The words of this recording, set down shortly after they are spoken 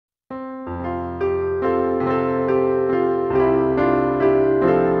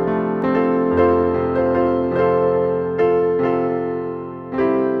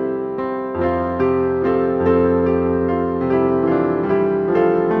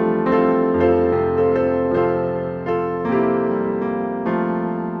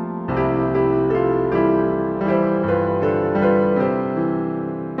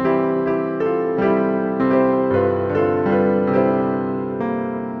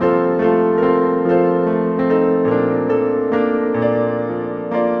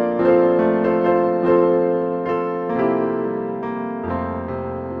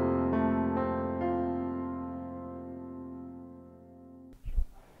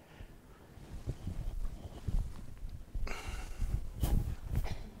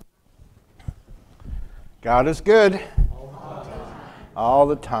God is good all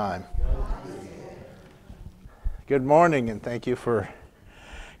the time. Good morning, and thank you for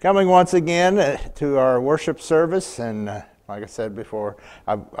coming once again to our worship service. And like I said before,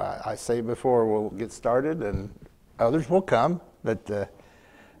 I say before we'll get started, and others will come. But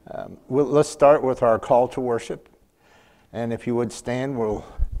let's start with our call to worship. And if you would stand, we'll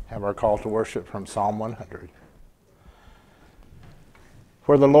have our call to worship from Psalm 100.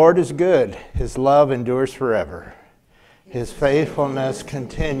 For the Lord is good, his love endures forever. His faithfulness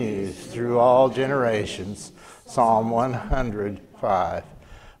continues through all generations. Psalm 105.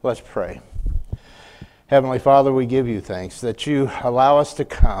 Let's pray. Heavenly Father, we give you thanks that you allow us to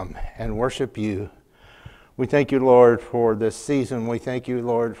come and worship you. We thank you, Lord, for this season. We thank you,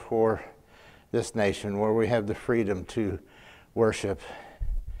 Lord, for this nation where we have the freedom to worship.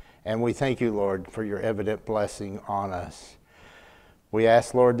 And we thank you, Lord, for your evident blessing on us. We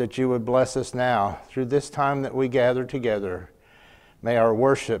ask, Lord, that you would bless us now through this time that we gather together. May our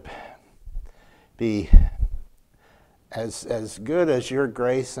worship be as good as your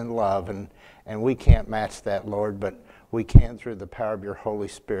grace and love, and we can't match that, Lord, but we can through the power of your Holy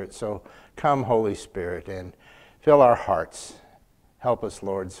Spirit. So come, Holy Spirit, and fill our hearts. Help us,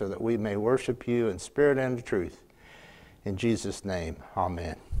 Lord, so that we may worship you in spirit and in truth. In Jesus' name,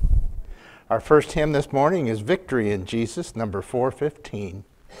 amen. Our first hymn this morning is Victory in Jesus, number 415.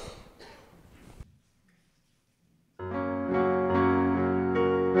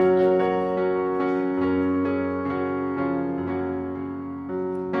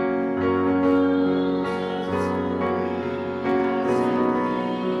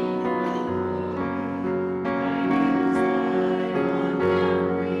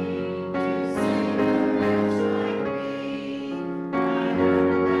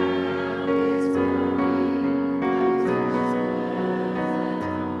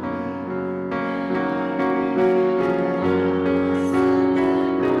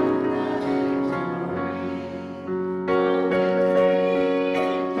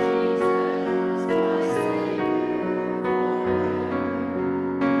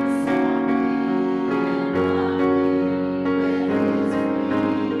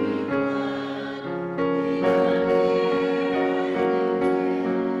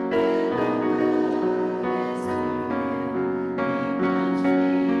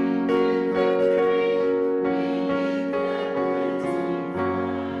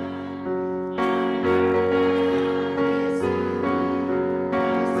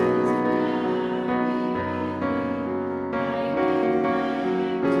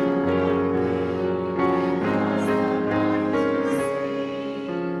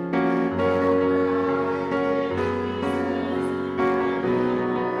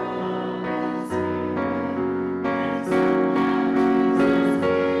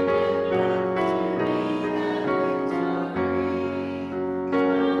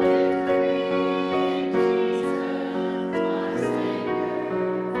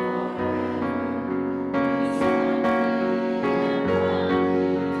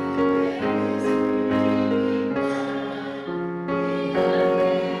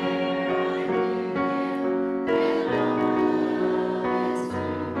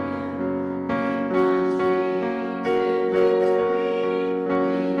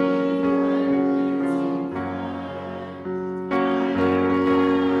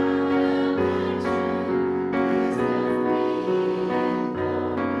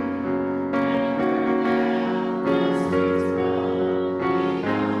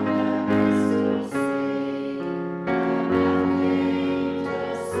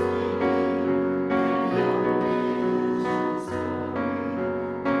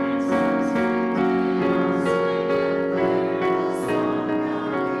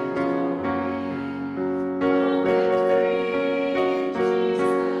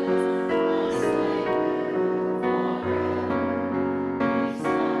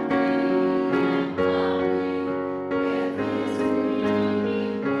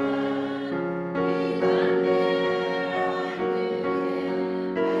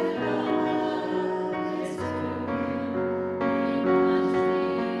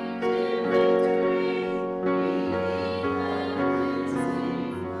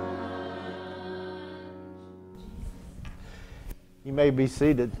 You may be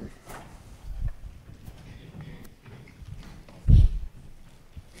seated.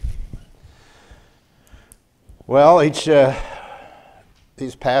 Well,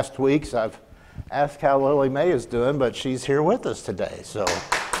 these past weeks I've asked how Lily Mae is doing, but she's here with us today, so.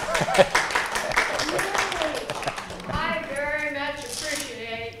 I very much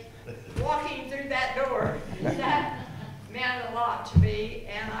appreciate walking through that door. That meant a lot to me,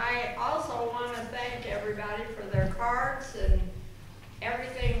 and I also want to thank everybody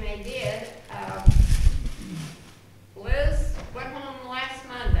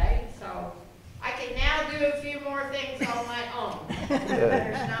more things on my own.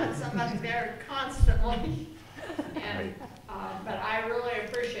 There's not somebody there constantly. And, but I really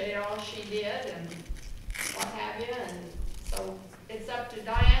appreciate all she did and what have you. And so it's up to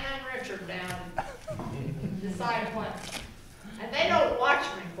Diana and Richard now to decide what. And they don't watch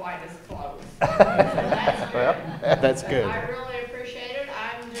me quite as close. So that's good. Well, that's good. I really appreciate it.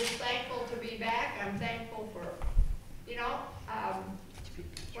 I'm just thankful to be back. I'm thankful for, you know,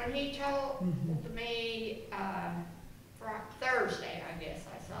 when he told me, for Thursday, I guess,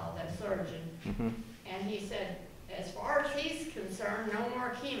 I saw the surgeon, and he said, as far as he's concerned, no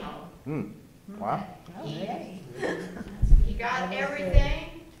more chemo. Wow. He got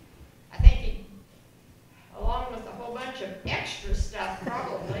everything. I think he, along with a whole bunch of extra stuff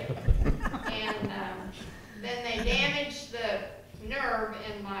probably, and then they damaged the nerve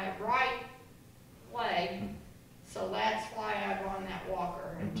in my right leg, so that's why I'm on that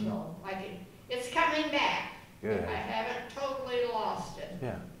walker until I can. It's coming back. Good. I haven't totally lost it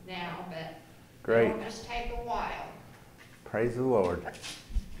now, but Great. it'll just take a while. Praise the Lord.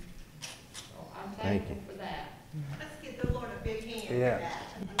 So I'm Thank thankful you. for that. Let's give the Lord a big hand Yeah.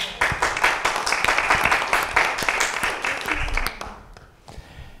 for that.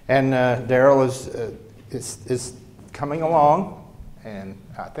 And Daryl is coming along, and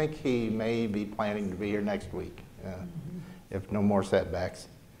I think he may be planning to be here next week, if no more setbacks.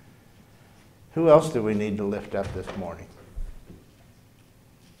 Who else do we need to lift up this morning?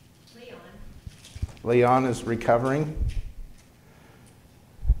 Leon. Leon is recovering.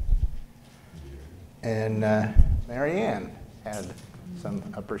 And Mary Ann had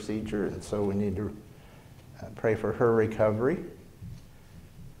a procedure, and so we need to pray for her recovery.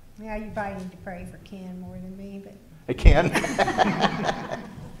 Yeah, you probably need to pray for Ken more than me, but Again.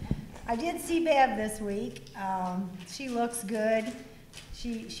 I did see Bev this week. She looks good.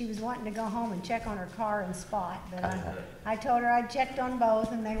 She was wanting to go home and check on her car and Spot, but I told her I checked on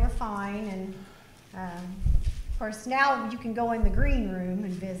both and they were fine. And of course now you can go in the green room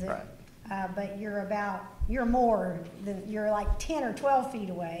and visit, Right. but you're more than, you're like 10 or 12 feet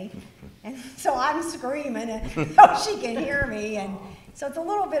away, and so I'm screaming and so she can hear me, and so it's a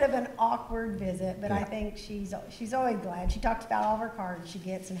little bit of an awkward visit, but I think she's always glad. She talks about all of her cards she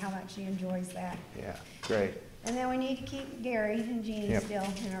gets and how much she enjoys that. Yeah, great. And then we need to keep Gary and Jeannie still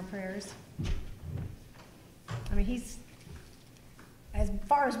in our prayers. I mean, he's, as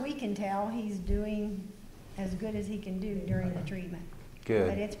far as we can tell, he's doing as good as he can do during the treatment. Good.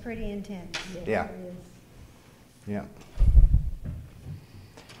 But it's pretty intense. Yeah. It is. Yeah.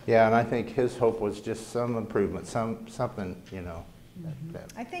 Yeah, and I think his hope was just some improvement, something, you know.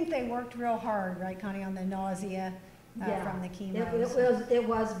 That, I think they worked real hard, right, Connie, on the nausea from the chemo. It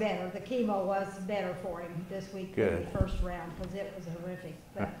was better. The chemo was better for him this week than the first round, because it was horrific.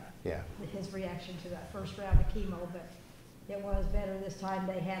 But his reaction to that first round of chemo, but it was better this time.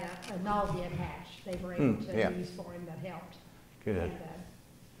 They had a nausea patch they were able to use for him that helped. Good. And,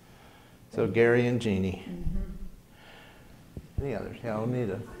 so Gary and Jeannie. Any others? Yeah,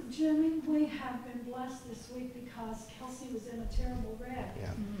 Anita. Jimmy, we have been blessed this week because Kelsey was in a terrible wreck.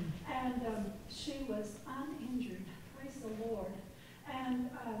 Yeah. And she was uninjured. Praise the Lord. And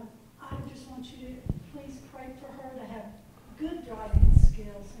I just want you to please pray for her to have good driving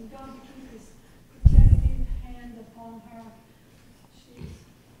skills and God to keep his protective hand upon her.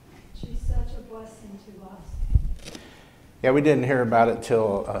 She's such a blessing to us. Yeah, we didn't hear about it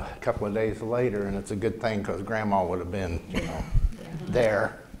till a couple of days later, and it's a good thing because Grandma would have been, you know,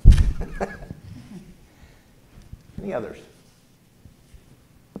 there. Any others?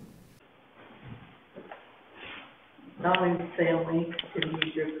 Darling's family could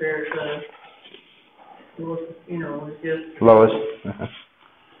use your prayers. Lois's funeral was just. Lois. I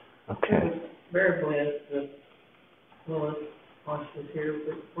Okay. was very blessed that Lois was here,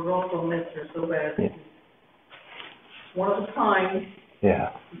 but we're also miss her so bad. Yeah. One of a kind.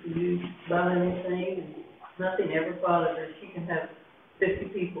 Yeah. You can use about anything, and nothing ever bothers her. She can have 50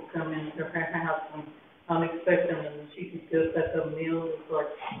 people come into her house and unexpected, and she can cook up a meal just like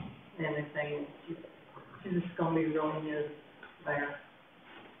anything. She's just going to be really good there.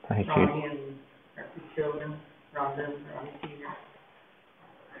 Thank you. Ronnie and her two children, Rhonda and Ronnie Peter.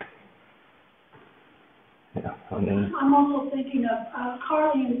 Yeah. I mean, I'm also thinking of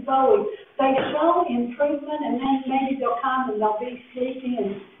Carly and Zoe. They show improvement, and then maybe they'll come and they'll be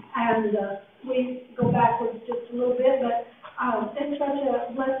sleepy, and we go backwards just a little bit. But it's such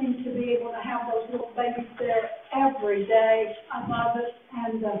a blessing to be able to have those little babies there every day. I love it,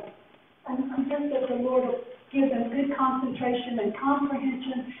 and just that the Lord will give them good concentration and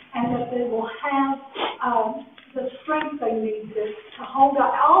comprehension, and that they will have the strength they need to hold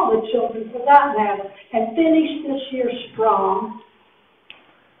out. All all the children for that matter, and finish this year strong.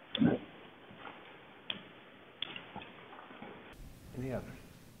 Any others?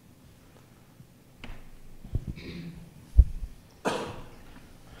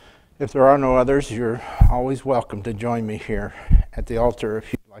 If there are no others, you're always welcome to join me here at the altar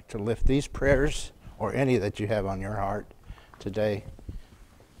if you'd like to lift these prayers or any that you have on your heart today.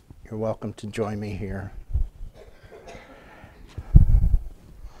 You're welcome to join me here.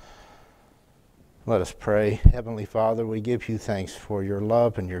 Let us pray. Heavenly Father, we give you thanks for your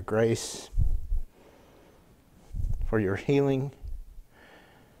love and your grace, for your healing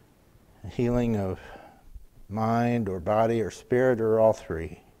of mind or body or spirit or all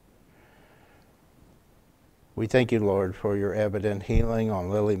three. We thank you, Lord, for your evident healing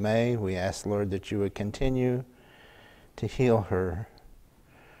on Lily Mae. We ask, Lord, that you would continue to heal her.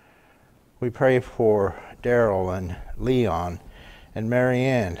 We pray for Daryl and Leon and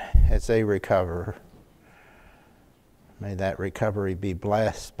Marianne as they recover. May that recovery be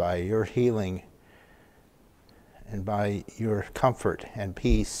blessed by your healing and by your comfort and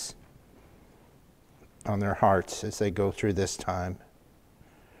peace on their hearts as they go through this time.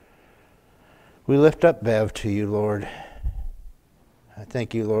 We lift up Bev to you, Lord. I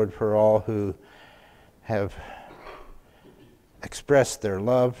thank you, Lord, for all who have expressed their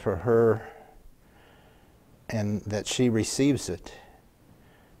love for her and that she receives it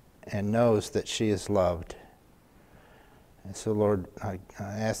and knows that she is loved. And so, Lord, I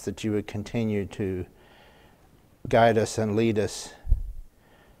ask that you would continue to guide us and lead us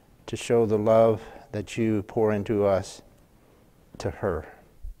to show the love that you pour into us to her.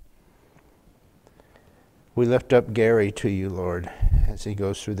 We lift up Gary to you, Lord, as he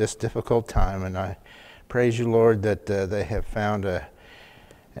goes through this difficult time, and I praise you, Lord, that they have found a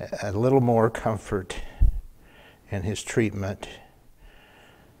little more comfort in his treatment,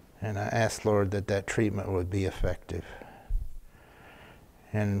 and I ask, Lord, that that treatment would be effective.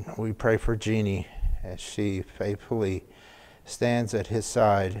 And we pray for Jeannie as she faithfully stands at his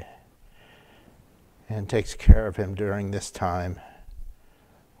side and takes care of him during this time.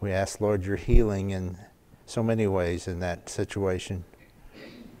 We ask, Lord, your healing in so many ways in that situation.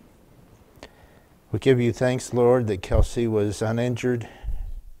 We give you thanks, Lord, that Kelsey was uninjured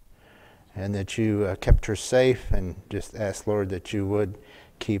and that you kept her safe, and just ask, Lord, that you would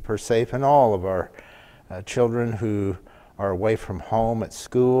keep her safe and all of our children who are away from home at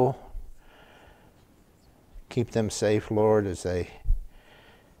school. Keep them safe, Lord, as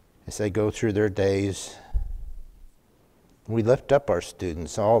they go through their days. We lift up our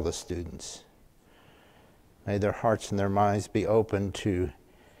students, all the students. May their hearts and their minds be open to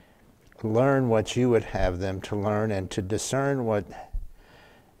learn what you would have them to learn and to discern what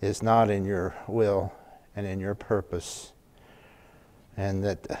is not in your will and in your purpose. And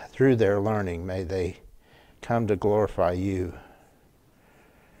that through their learning, may they come to glorify you.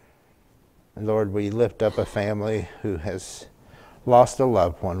 And Lord, we lift up a family who has lost a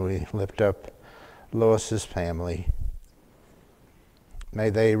loved one. We lift up Lois's family. May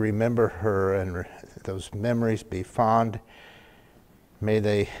they remember her and those memories be fond. May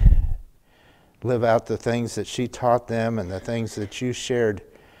they live out the things that she taught them and the things that you shared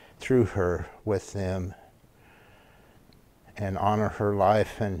through her with them, and honor her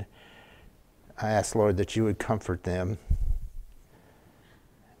life. And I ask, Lord, that you would comfort them.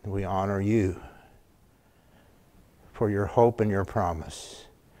 We honor you for your hope and your promise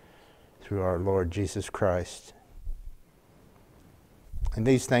through our Lord Jesus Christ. And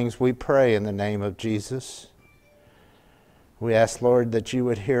these things we pray in the name of Jesus. We ask, Lord, that you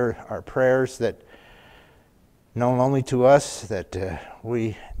would hear our prayers that known only to us that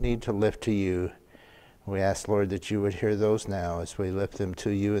we need to lift to you. We ask, Lord, that you would hear those now as we lift them to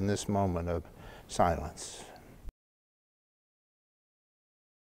you in this moment of silence.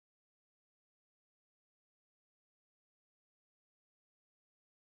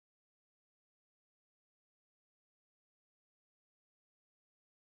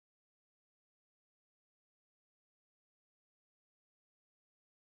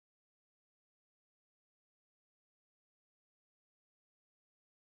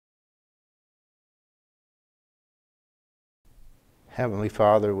 Heavenly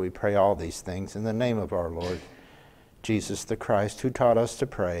Father, we pray all these things in the name of our Lord Jesus the Christ, who taught us to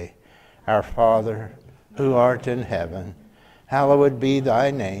pray, Our Father, who art in heaven, hallowed be thy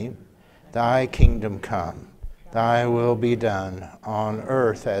name. Thy kingdom come, thy will be done on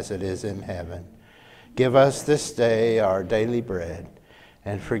earth as it is in heaven. Give us this day our daily bread,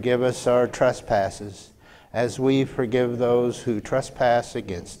 and forgive us our trespasses, as we forgive those who trespass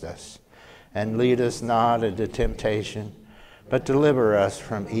against us. And lead us not into temptation, but deliver us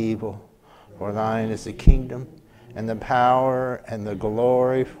from evil. For thine is the kingdom, and the power, and the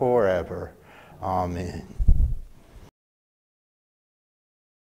glory forever. Amen.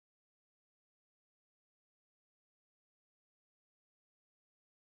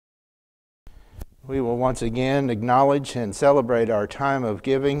 We will once again acknowledge and celebrate our time of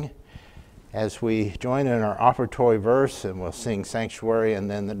giving as we join in our offertory verse, and we'll sing Sanctuary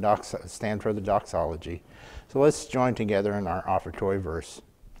and then stand for the doxology. So let's join together in our offertory verse.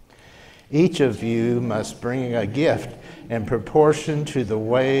 Each of you must bring a gift in proportion to the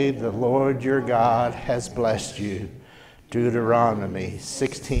way the Lord your God has blessed you. Deuteronomy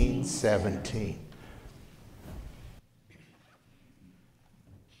 16:17.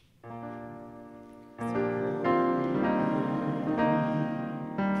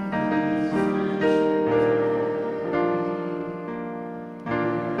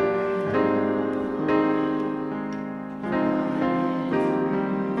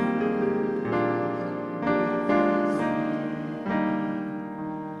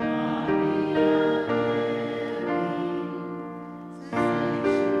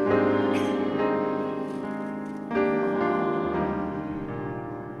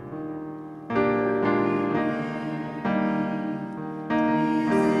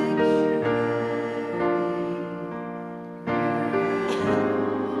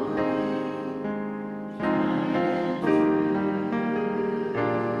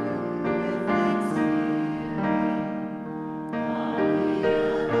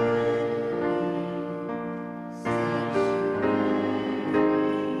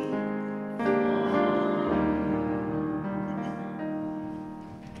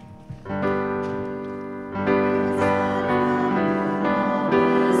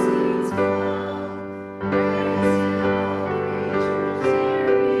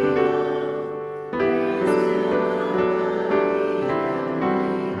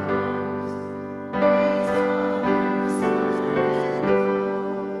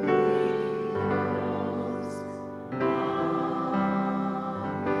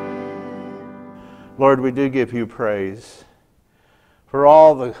 Lord, we do give you praise for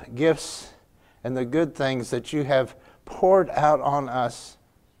all the gifts and the good things that you have poured out on us,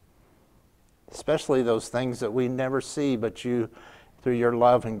 especially those things that we never see, but you, through your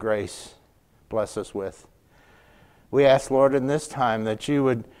love and grace, bless us with. We ask, Lord, in this time that you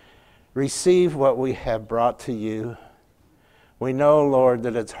would receive what we have brought to you. We know, Lord,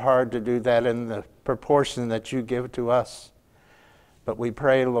 that it's hard to do that in the proportion that you give to us. But we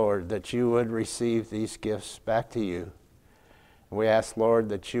pray, Lord, that you would receive these gifts back to you. We ask, Lord,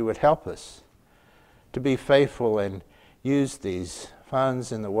 that you would help us to be faithful and use these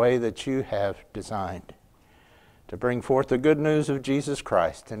funds in the way that you have designed to bring forth the good news of Jesus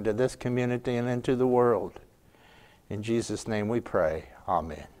Christ into this community and into the world. In Jesus' name we pray.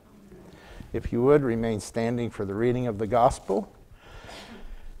 Amen. If you would, remain standing for the reading of the gospel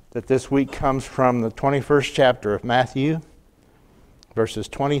that this week comes from the 21st chapter of Matthew, verses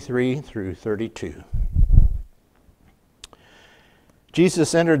 23 through 32.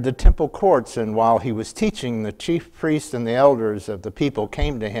 Jesus entered the temple courts, and while he was teaching, the chief priests and the elders of the people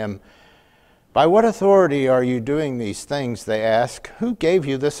came to him. "By what authority are you doing these things?" they asked. "Who gave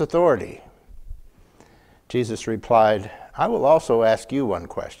you this authority?" Jesus replied, "I will also ask you one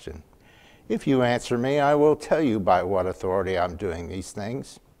question. If you answer me, I will tell you by what authority I'm doing these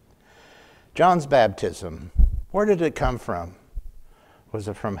things. John's baptism, where did it come from? Was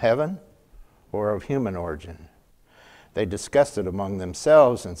it from heaven or of human origin?" They discussed it among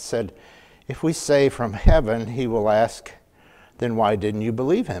themselves and said, "If we say from heaven," he will ask, "then why didn't you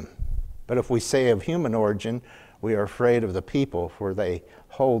believe him? But if we say of human origin, we are afraid of the people, for they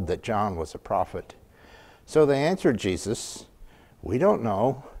hold that John was a prophet." So they answered Jesus, "We don't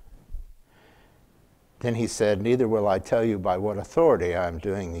know." Then he said, "Neither will I tell you by what authority I am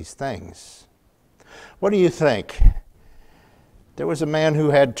doing these things. What do you think? There was a man who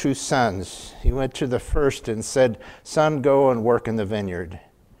had 2 sons. He went to the first and said, 'Son, go and work in the vineyard.'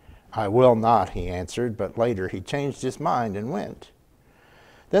 'I will not,' he answered, but later he changed his mind and went.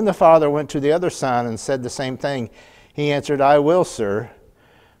 Then the father went to the other son and said the same thing. He answered, 'I will, sir,'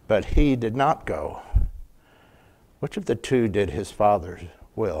 but he did not go. Which of the 2 did his father's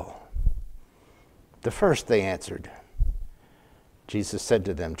will?" "The first," they answered. Jesus said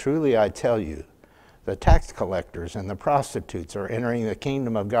to them, "Truly I tell you, the tax collectors and the prostitutes are entering the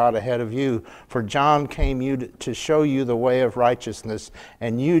kingdom of God ahead of you. For John came to show you the way of righteousness,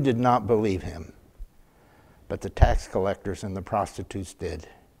 and you did not believe him. But the tax collectors and the prostitutes did.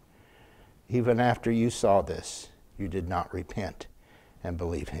 Even after you saw this, you did not repent and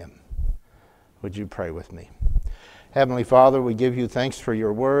believe him." Would you pray with me? Heavenly Father, we give you thanks for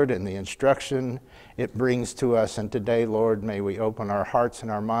your word and the instruction it brings to us. And today, Lord, may we open our hearts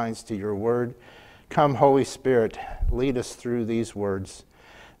and our minds to your word. Come, Holy Spirit, lead us through these words,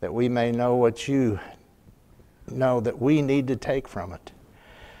 that we may know what you know that we need to take from it,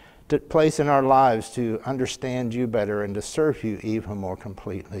 to place in our lives to understand you better and to serve you even more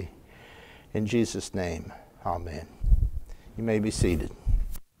completely. In Jesus' name, amen. You may be seated.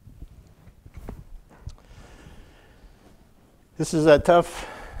 This is a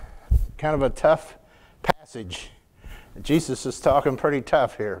kind of a tough passage. Jesus is talking pretty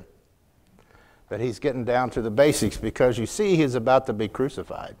tough here. But he's getting down to the basics because you see he's about to be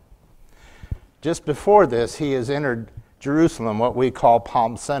crucified. Just before this, he has entered Jerusalem, what we call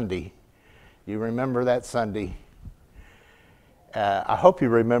Palm Sunday. You remember that Sunday? I hope you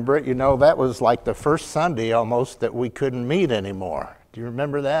remember it. You know, that was like the first Sunday almost that we couldn't meet anymore. Do you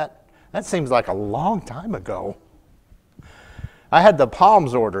remember that? That seems like a long time ago. I had the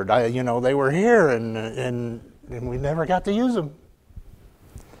palms ordered. They were here, and we never got to use them.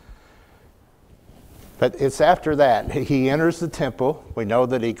 But it's after that. He enters the temple. We know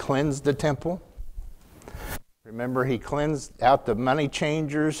that he cleansed the temple. Remember, he cleansed out the money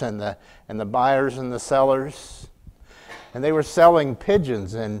changers and the buyers and the sellers. And they were selling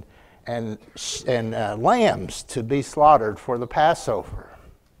pigeons and lambs to be slaughtered for the Passover.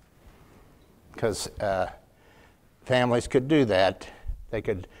 Because families could do that. They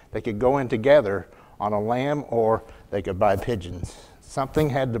could go in together on a lamb, or they could buy pigeons. Something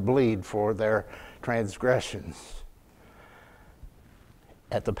had to bleed for their transgressions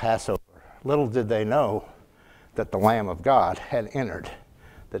at the Passover. Little did they know that the Lamb of God had entered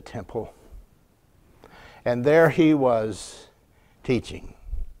the temple. And there he was teaching.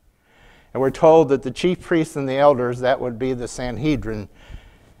 And we're told that the chief priests and the elders, that would be the Sanhedrin,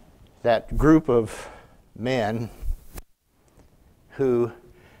 that group of men who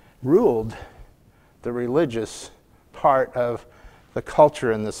ruled the religious part of the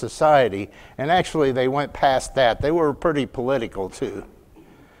culture and the society. And actually they went past that. They were pretty political too.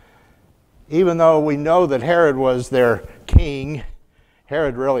 Even though we know that Herod was their king,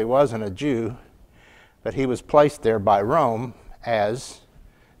 Herod really wasn't a Jew, but he was placed there by Rome as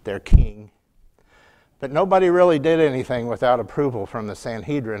their king. But nobody really did anything without approval from the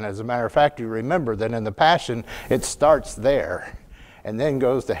Sanhedrin. As a matter of fact, you remember that in the Passion, it starts there and then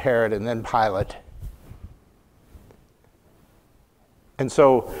goes to Herod and then Pilate. And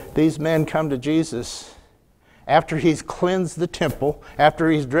so these men come to Jesus after he's cleansed the temple, after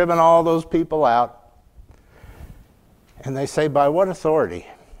he's driven all those people out, and they say, by what authority?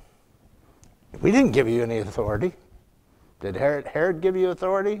 We didn't give you any authority. Did Herod give you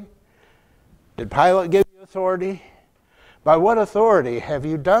authority? Did Pilate give you authority? By what authority have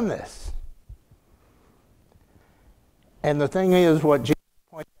you done this? And the thing is, what Jesus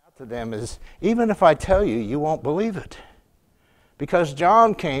points out to them is, even if I tell you, you won't believe it. Because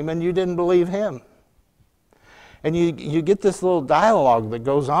John came and you didn't believe him. And you get this little dialogue that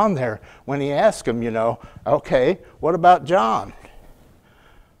goes on there when he asks him, okay, what about John?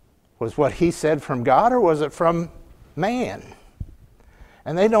 Was what he said from God, or was it from man?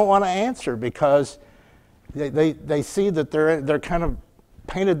 And they don't want to answer because they see that they're kind of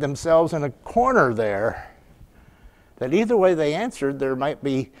painted themselves in a corner there. That either way they answered, there might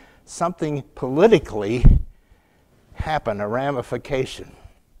be something politically happen, a ramification.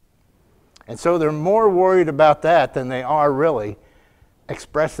 And so they're more worried about that than they are really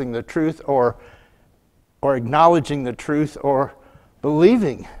expressing the truth or acknowledging the truth or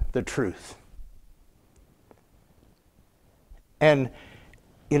believing the truth. And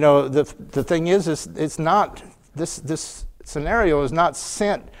the thing is it's not this scenario is not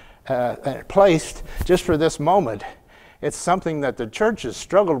placed just for this moment. It's something that the church has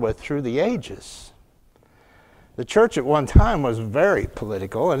struggled with through the ages. The church at one time was very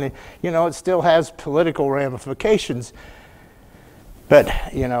political, and it still has political ramifications. But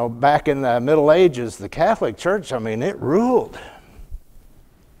back in the Middle Ages, the Catholic Church, it ruled.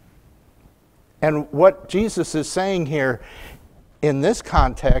 And what Jesus is saying here in this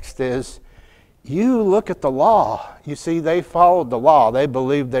context is, you look at the law. You see, they followed the law. They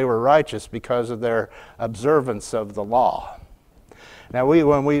believed they were righteous because of their observance of the law. Now,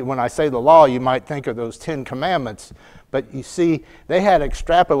 when I say the law, you might think of those 10 commandments. But you see, they had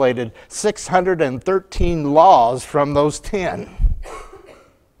extrapolated 613 laws from those 10.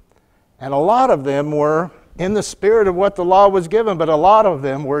 And a lot of them were in the spirit of what the law was given, but a lot of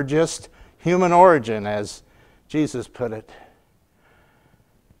them were just human origin, as Jesus put it.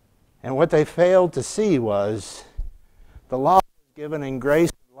 And what they failed to see was the law was given in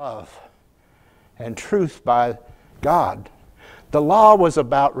grace and love and truth by God. The law was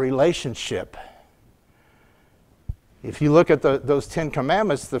about relationship. If you look at those 10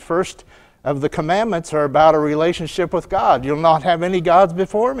 commandments, the first of the commandments are about a relationship with God. You'll not have any gods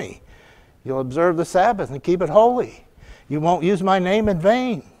before me. You'll observe the Sabbath and keep it holy. You won't use my name in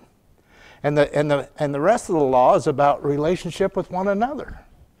vain. And the rest of the law is about relationship with one another.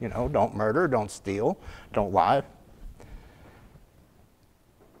 You know, don't murder, don't steal, don't lie.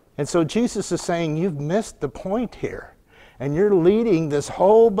 And so Jesus is saying, you've missed the point here. And you're leading this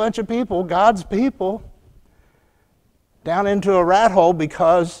whole bunch of people, God's people, down into a rat hole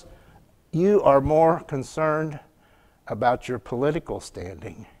because you are more concerned about your political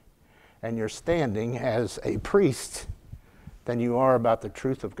standing and your standing as a priest than you are about the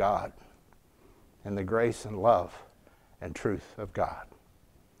truth of God and the grace and love and truth of God.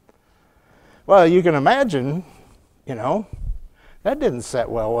 Well, you can imagine, you know, that didn't set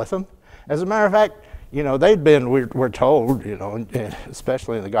well with them. As a matter of fact, you know, we're told, you know,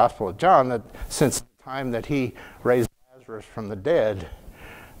 especially in the Gospel of John, that since the time that he raised Lazarus from the dead,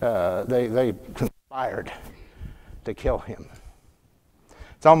 they conspired to kill him.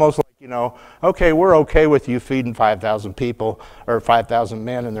 It's almost like, you know, okay, we're okay with you feeding 5,000 people or 5,000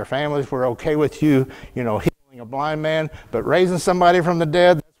 men and their families. We're okay with you, you know, healing a blind man, but raising somebody from the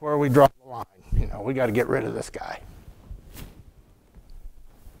dead, that's where we draw the line. You know, we got to get rid of this guy.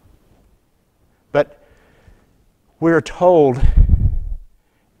 But we're told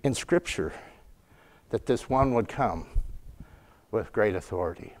in Scripture that this one would come with great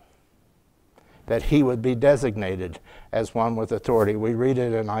authority, that he would be designated as one with authority. We read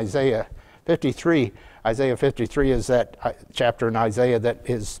it in Isaiah 53. Isaiah 53 is that chapter in Isaiah that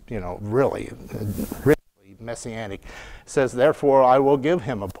is, you know, really messianic. It says, therefore I will give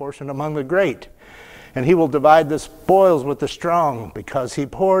him a portion among the great, and he will divide the spoils with the strong, because he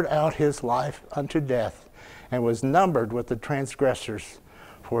poured out his life unto death, and was numbered with the transgressors,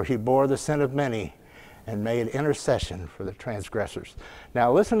 for he bore the sin of many, and made intercession for the transgressors.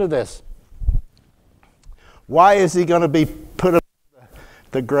 Now listen to this. Why is he going to be put among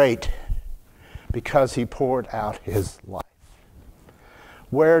the great? Because he poured out his life.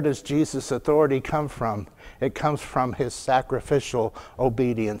 Where does Jesus' authority come from? It comes from his sacrificial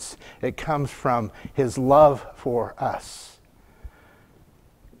obedience. It comes from his love for us.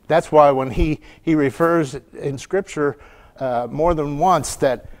 That's why when he refers in Scripture more than once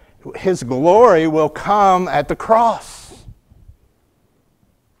that his glory will come at the cross.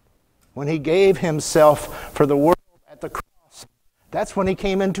 When he gave himself for the world at the cross, that's when he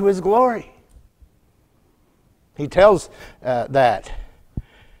came into his glory. He tells that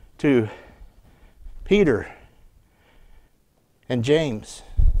to Peter and James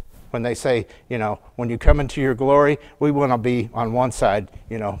when they say, you know, when you come into your glory, we want to be on one side,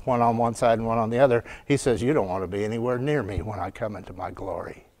 you know, one on one side and one on the other. He says, you don't want to be anywhere near me when I come into my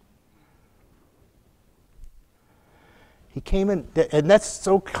glory. He came in, and that's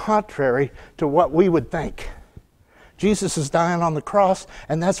so contrary to what we would think. Jesus is dying on the cross,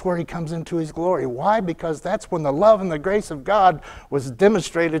 and that's where he comes into his glory. Why? Because that's when the love and the grace of God was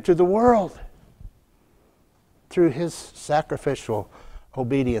demonstrated to the world through his sacrificial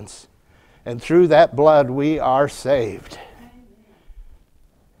obedience. And through that blood, we are saved.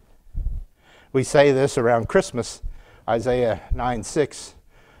 We say this around Christmas, Isaiah 9:6,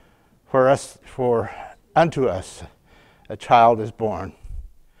 for unto us a child is born,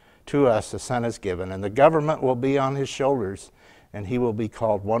 to us a son is given, and the government will be on his shoulders, and he will be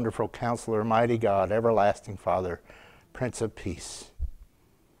called Wonderful Counselor, Mighty God, Everlasting Father, Prince of Peace.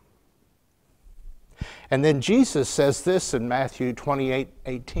 And then Jesus says this in Matthew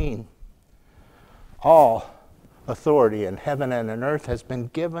 28:18. All authority in heaven and on earth has been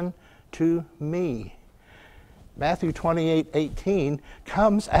given to me. Matthew 28:18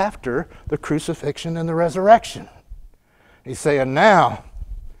 comes after the crucifixion and the resurrection. He's saying, now,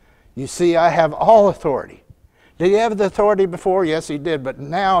 you see, I have all authority. Did he have the authority before? Yes, he did. But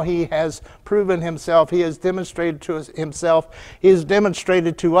now he has proven himself. He has demonstrated to us himself. He has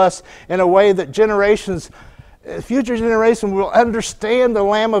demonstrated to us in a way that future generations will understand the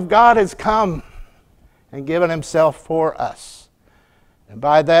Lamb of God has come and given himself for us. And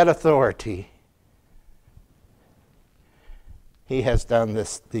by that authority, he has done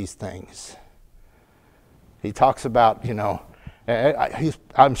these things. He talks about, you know,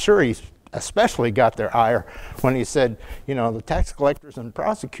 I'm sure he's especially got their ire when he said, you know, the tax collectors and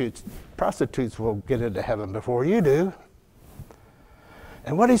prostitutes will get into heaven before you do.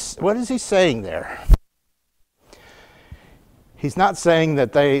 And what is he saying there? He's not saying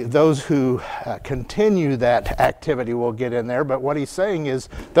that those who continue that activity will get in there, but what he's saying is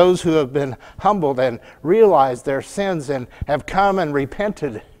those who have been humbled and realized their sins and have come and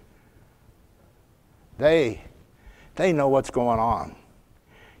repented, they know what's going on.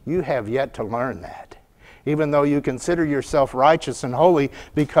 You have yet to learn that, even though you consider yourself righteous and holy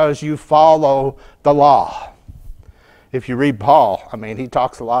because you follow the law. If you read Paul, he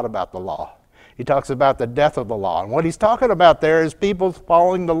talks a lot about the law. He talks about the death of the law. And what he's talking about there is people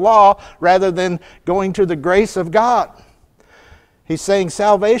following the law rather than going to the grace of God. He's saying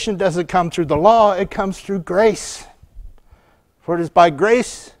salvation doesn't come through the law, it comes through grace. For it is by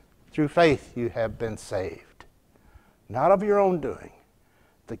grace, through faith, you have been saved. Not of your own doing,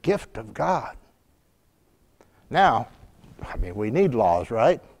 the gift of God. Now, we need laws,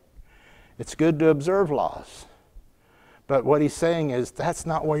 right? It's good to observe laws. But what he's saying is that's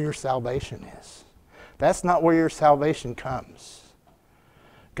not where your salvation is. That's not where your salvation comes.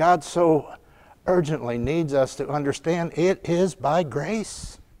 God so urgently needs us to understand it is by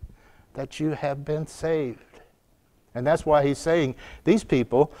grace that you have been saved. And that's why he's saying these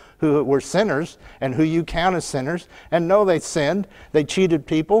people who were sinners and who you count as sinners and know they sinned, they cheated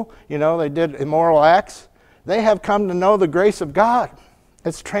people, they did immoral acts, they have come to know the grace of God.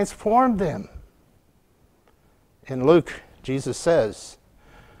 It's transformed them. In Luke, Jesus says,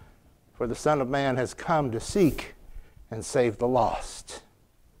 "For the Son of Man has come to seek and save the lost."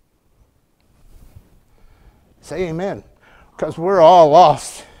 Say amen, because we're all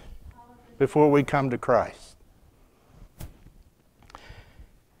lost before we come to Christ.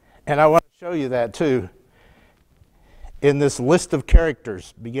 And I want to show you that too in this list of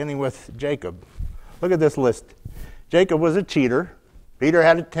characters, beginning with Jacob. Look at this list. Jacob was a cheater. Peter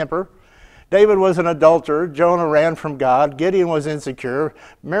had a temper. David was an adulterer. Jonah ran from God. Gideon was insecure.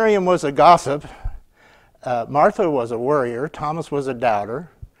 Miriam was a gossip. Martha was a worrier. Thomas was a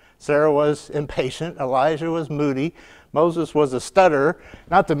doubter. Sarah was impatient. Elijah was moody. Moses was a stutterer.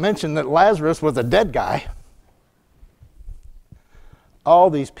 Not to mention that Lazarus was a dead guy. All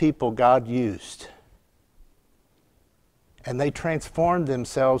these people God used. And they transformed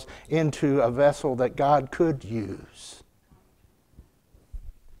themselves into a vessel that God could use.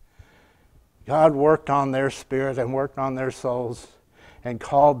 God worked on their spirit and worked on their souls and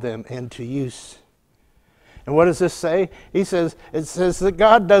called them into use. And what does this say? It says that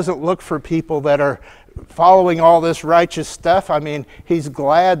God doesn't look for people that are following all this righteous stuff. He's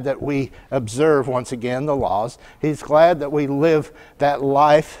glad that we observe, once again, the laws. He's glad that we live that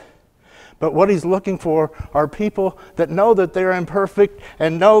life. But what he's looking for are people that know that they're imperfect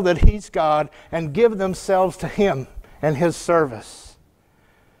and know that he's God and give themselves to him and his service.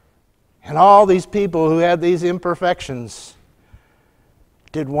 And all these people who had these imperfections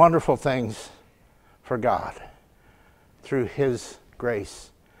did wonderful things for God through his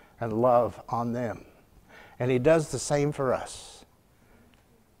grace and love on them. And he does the same for us.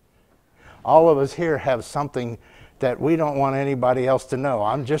 All of us here have something that we don't want anybody else to know.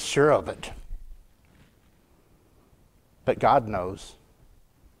 I'm just sure of it. But God knows.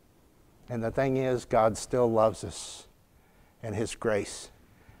 And the thing is, God still loves us, and his grace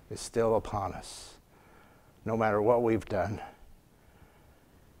is still upon us, no matter what we've done.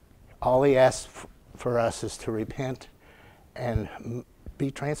 All he asks for us is to repent and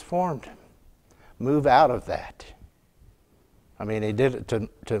be transformed. Move out of that. He did it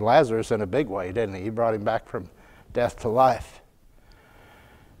to Lazarus in a big way, didn't he? He brought him back from death to life.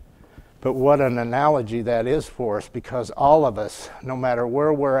 But what an analogy that is for us, because all of us, no matter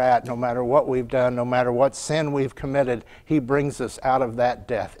where we're at, no matter what we've done, no matter what sin we've committed, he brings us out of that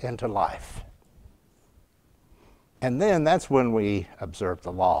death into life. And then that's when we observe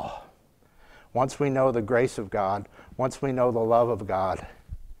the law. Once we know the grace of God, once we know the love of God,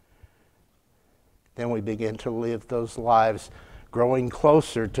 then we begin to live those lives growing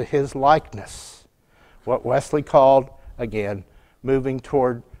closer to his likeness. What Wesley called, again, moving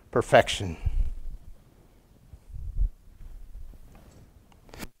toward perfection.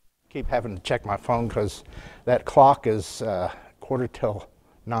 Keep having to check my phone because that clock is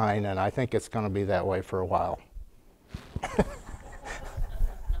 9:15, and I think it's going to be that way for a while.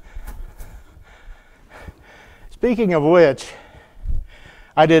 Speaking of which,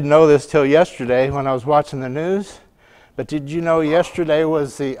 I didn't know this till yesterday when I was watching the news, but did you know yesterday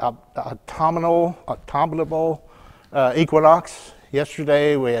was the autumnal equinox?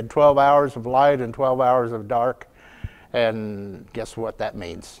 Yesterday we had 12 hours of light and 12 hours of dark, and guess what that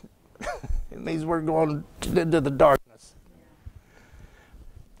means? It means we're going into the darkness.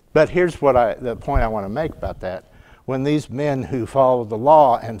 But here's the point I want to make about that. when these men who followed the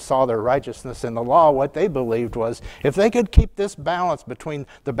law and saw their righteousness in the law, what they believed was if they could keep this balance between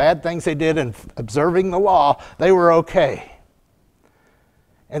the bad things they did and observing the law, they were okay.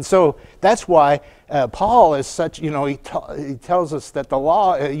 And so that's why Paul is such, he tells us that the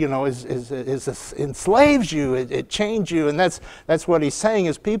law, enslaves you, it chains you. And that's what he's saying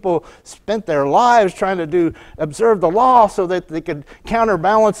is people spent their lives trying to observe the law so that they could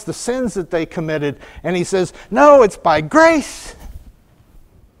counterbalance the sins that they committed. And he says, no, it's by grace.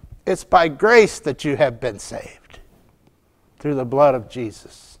 It's by grace that you have been saved through the blood of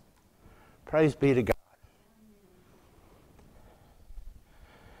Jesus. Praise be to God.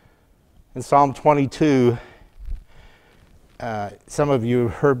 In Psalm 22, some of you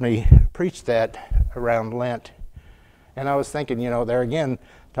heard me preach that around Lent. And I was thinking, there again,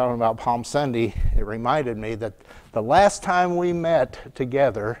 talking about Palm Sunday, it reminded me that the last time we met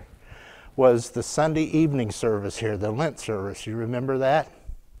together was the Sunday evening service here, the Lent service. You remember that?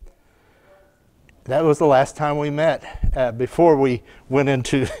 That was the last time we met before we went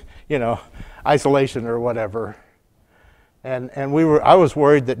into, isolation or whatever. And I was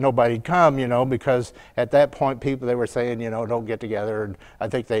worried that nobody'd come, because at that point they were saying, don't get together. And I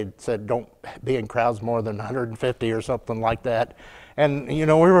think they said don't be in crowds more than 150 or something like that. And, we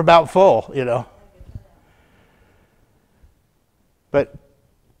were about full, But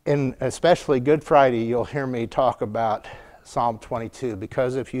in especially Good Friday, you'll hear me talk about Psalm 22,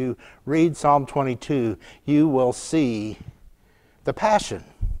 because if you read Psalm 22, you will see the passion.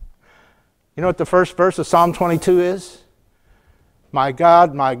 You know what the first verse of Psalm 22 is? My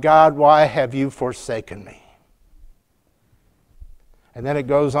God, why have you forsaken me? And then it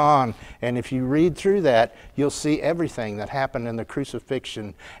goes on, and if you read through that, you'll see everything that happened in the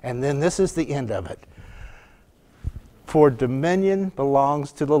crucifixion. And then this is the end of it. For dominion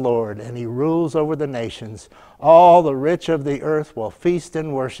belongs to the Lord, and he rules over the nations. All the rich of the earth will feast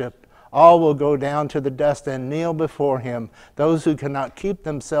and worship. All will go down to the dust and kneel before him. Those who cannot keep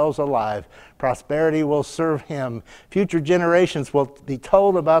themselves alive, prosperity will serve him. Future generations will be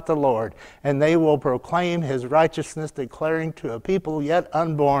told about the Lord, and they will proclaim his righteousness, declaring to a people yet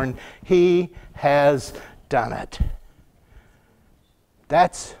unborn, he has done it.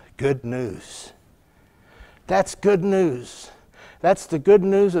 That's good news. That's good news. That's the good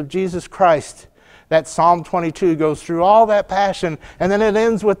news of Jesus Christ. That Psalm 22 goes through all that passion, and then it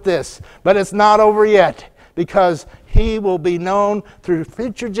ends with this. But it's not over yet, because he will be known through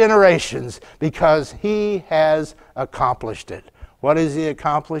future generations, because he has accomplished it. What has he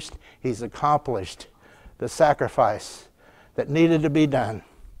accomplished? He's accomplished the sacrifice that needed to be done.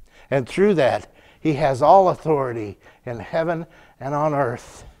 And through that, he has all authority in heaven and on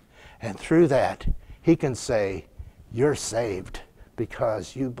earth. And through that, he can say, you're saved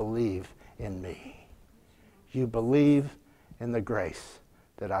because you believe in me. You believe in the grace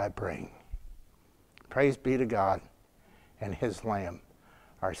that I bring. Praise be to God and his Lamb,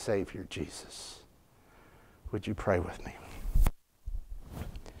 our Savior Jesus. Would you pray with me?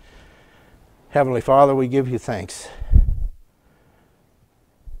 Heavenly Father, we give you thanks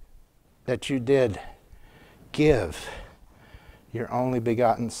that you did give your only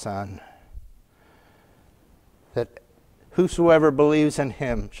begotten Son, that whosoever believes in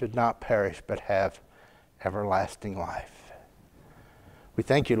him should not perish but have everlasting life. We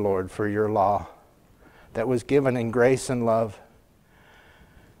thank you, Lord, for your law that was given in grace and love.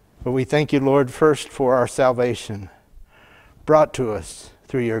 But we thank you, Lord, first for our salvation brought to us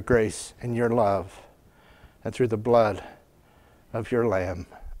through your grace and your love and through the blood of your Lamb,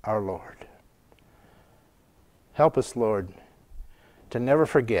 our Lord. Help us, Lord, to never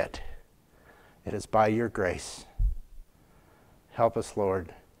forget it is by your grace. Help us,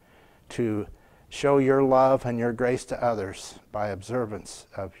 Lord, to show your love and your grace to others by observance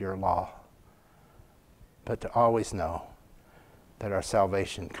of your law, but to always know that our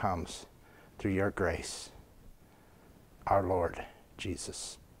salvation comes through your grace, our Lord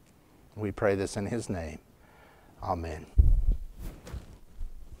Jesus. We pray this in his name. Amen.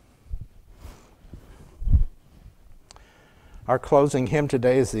 Our closing hymn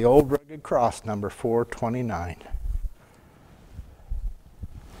today is the Old Rugged Cross, number 429.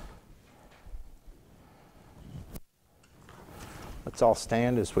 Let's all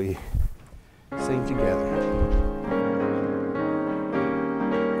stand as we sing together.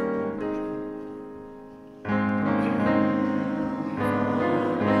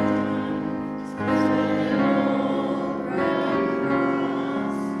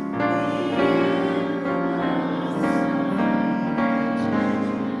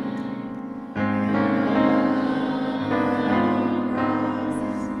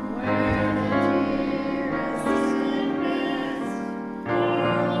 Where the dearest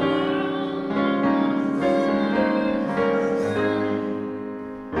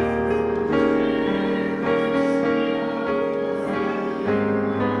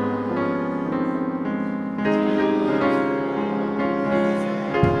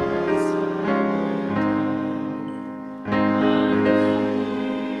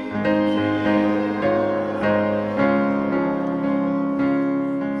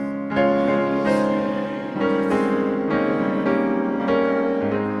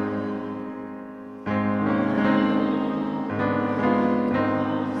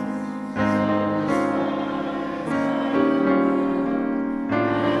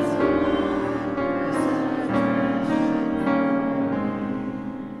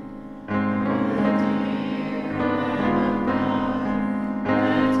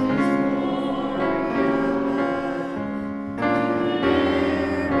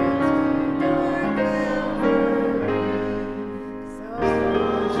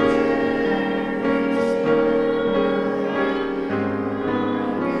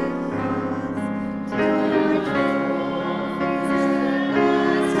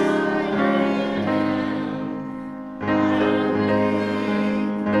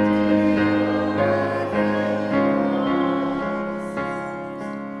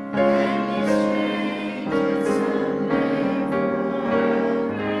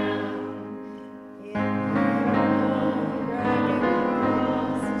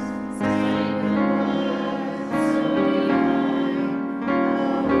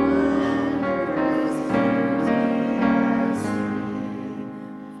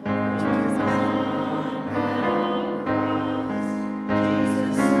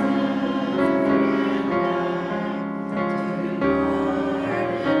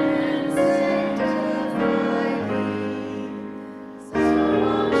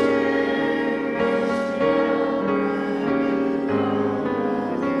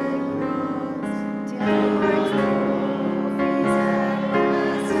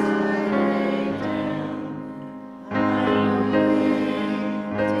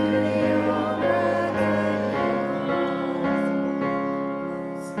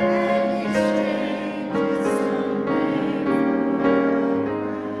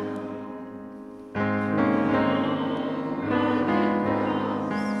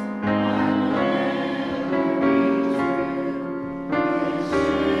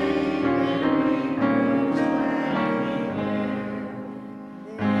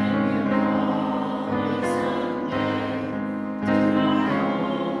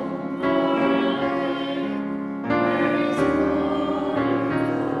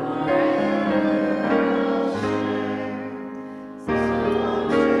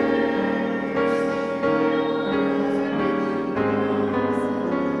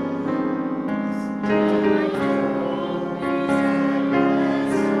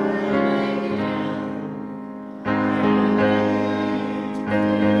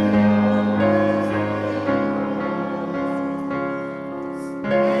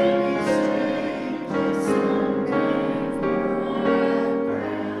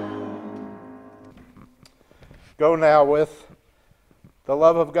Go now with the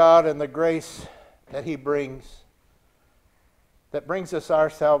love of God and the grace that He brings, that brings us our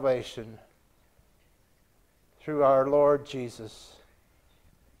salvation through our Lord Jesus.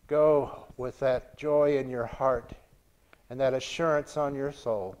 Go with that joy in your heart and that assurance on your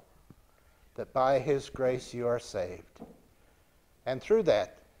soul that by His grace you are saved. And through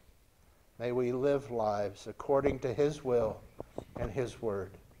that, may we live lives according to His will and His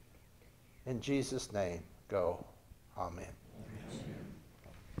word. In Jesus' name, go. Amen.